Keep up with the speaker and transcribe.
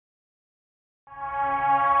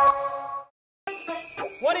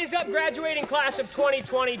What is up, graduating class of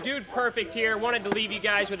 2020? Dude Perfect here. Wanted to leave you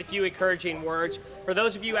guys with a few encouraging words. For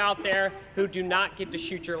those of you out there who do not get to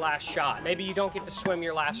shoot your last shot, maybe you don't get to swim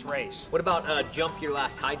your last race. What about jump your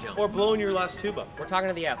last high jump? Or blowing your last tuba. We're talking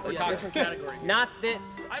to the athletes. We're different category. Not that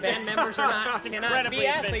band members are not cannot be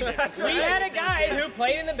athletes. We had a guy who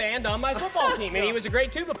played in the band on my football team, and he was a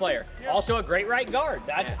great tuba player. Also a great right guard.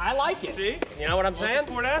 I like it. See? You know what I'm saying?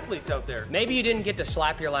 Sport athletes out there. Maybe you didn't get to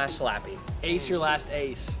slap your last slappy. Ace your last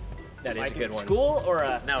ace. That is a good one. School or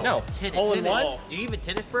a... No. Tennis. Hole in one? Do you even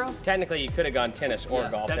tennis, bro? Technically, you could have gone tennis or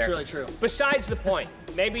golf that's there. really true. Besides the point,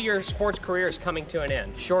 maybe your sports career is coming to an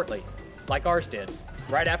end shortly, like ours did,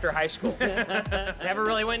 right after high school. Never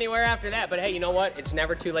really went anywhere after that, but hey, you know what? It's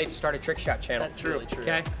never too late to start a trick shot channel. That's really true.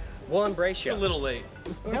 Okay? We'll embrace you. It's a little late.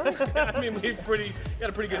 I mean, we've got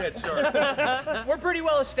a pretty good head start. We're pretty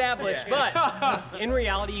well established, but in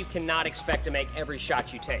reality, you cannot expect to make every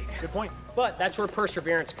shot you take. Good point. But that's where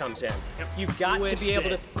perseverance comes in. You've got to be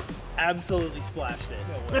able to... Absolutely splashed it.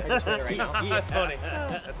 I just did it right now. That's funny.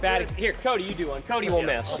 That's Bad. Here, Cody, you do one. Cody will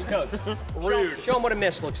miss. Coach. Rude. Show him what a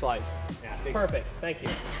miss looks like. Yeah, Perfect. Thank you.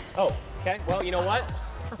 Oh, okay. Well, you know what?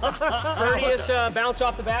 Courteous bounce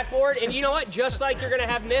off the backboard, and you know what? Just like you're gonna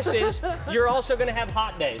have misses, you're also gonna have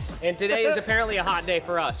hot days. And today is apparently a hot day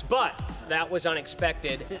for us, but that was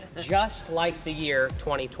unexpected, just like the year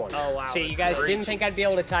 2020. Oh, wow. See, you guys didn't think I'd be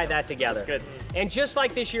able to tie that together. That's good. And just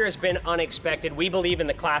like this year has been unexpected, we believe in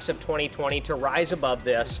the class of 2020 to rise above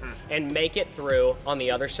this and make it through on the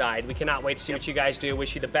other side. We cannot wait to see what you guys do.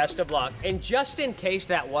 Wish you the best of luck. And just in case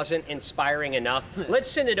that wasn't inspiring enough, let's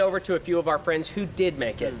send it over to a few of our friends who did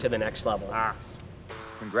make it to the next level.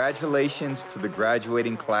 Congratulations to the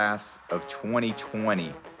graduating class of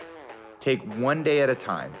 2020. Take one day at a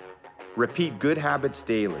time. Repeat good habits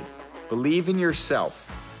daily. Believe in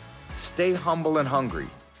yourself. Stay humble and hungry.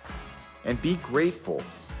 And be grateful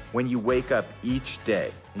when you wake up each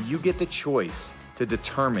day. And you get the choice to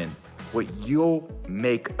determine what you'll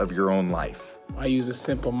make of your own life. I use a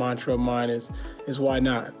simple mantra of mine is why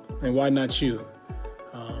not? And why not you?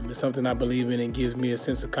 It's something I believe in and gives me a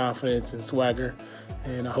sense of confidence and swagger.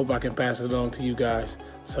 And I hope I can pass it along to you guys.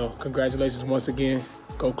 So congratulations once again.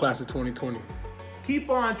 Go class of 2020. Keep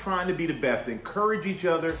on trying to be the best. Encourage each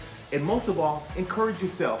other. And most of all, encourage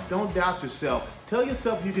yourself. Don't doubt yourself. Tell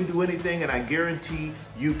yourself you can do anything, and I guarantee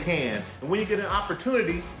you can. And when you get an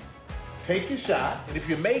opportunity, take your shot. And if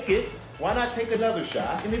you make it, why not take another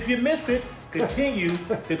shot? And if you miss it, continue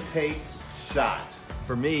to take shots.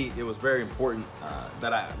 For me, it was very important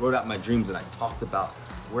that I wrote out my dreams and I talked about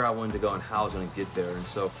where I wanted to go and how I was going to get there. And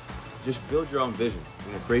so just build your own vision.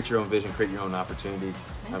 You know, create your own vision, create your own opportunities.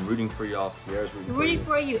 I'm rooting for y'all. Sierra's rooting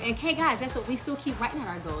for you. And hey guys, that's what we still keep writing on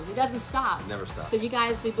our goals. It doesn't stop. It never stops. So you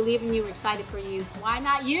guys, we believe in you. We're excited for you. Why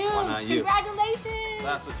not you? Why not you? Congratulations.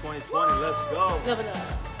 Class of 2020, let's go. Level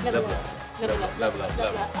up. Level up. Level up. Level up.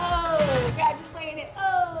 Level up. Oh, graduated.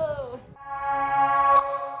 Oh.